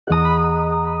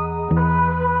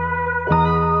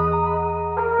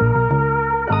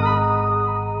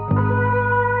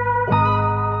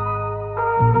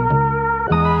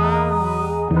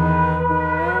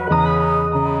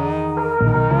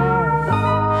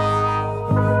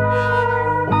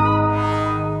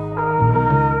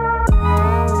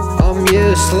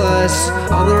useless,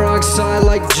 on the wrong side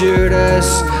like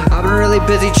Judas. I've been really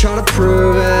busy trying to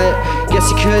prove it.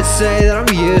 Guess you could say that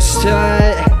I'm used to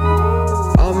it.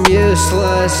 I'm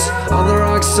useless, on the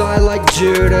wrong side like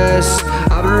Judas.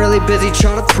 I've been really busy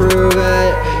trying to prove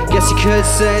it. Guess you could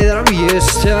say that I'm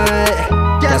used to it.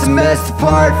 Guess I missed the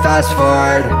part, fast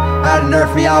forward. Had to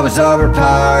nerf me, I was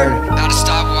overpowered. Had to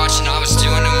stop watching, I was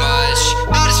doing too much.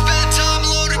 Had to spend time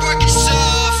alone and work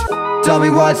yourself. Told me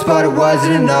once, but it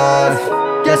wasn't enough.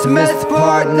 Guess I missed the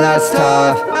part and that's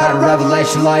tough. Had a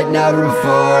revelation like never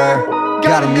before.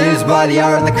 Got amused by the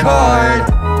art on the card.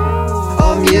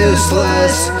 I'm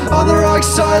useless, on the wrong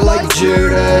side like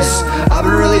Judas. I've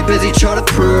been really busy trying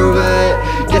to prove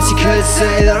it. Guess you could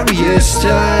say that I'm used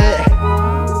to it.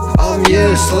 I'm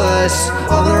useless,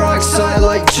 on the wrong side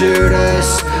like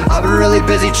Judas. I've been really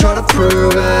busy trying to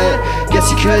prove it.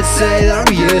 Guess you could say that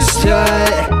I'm used to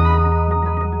it.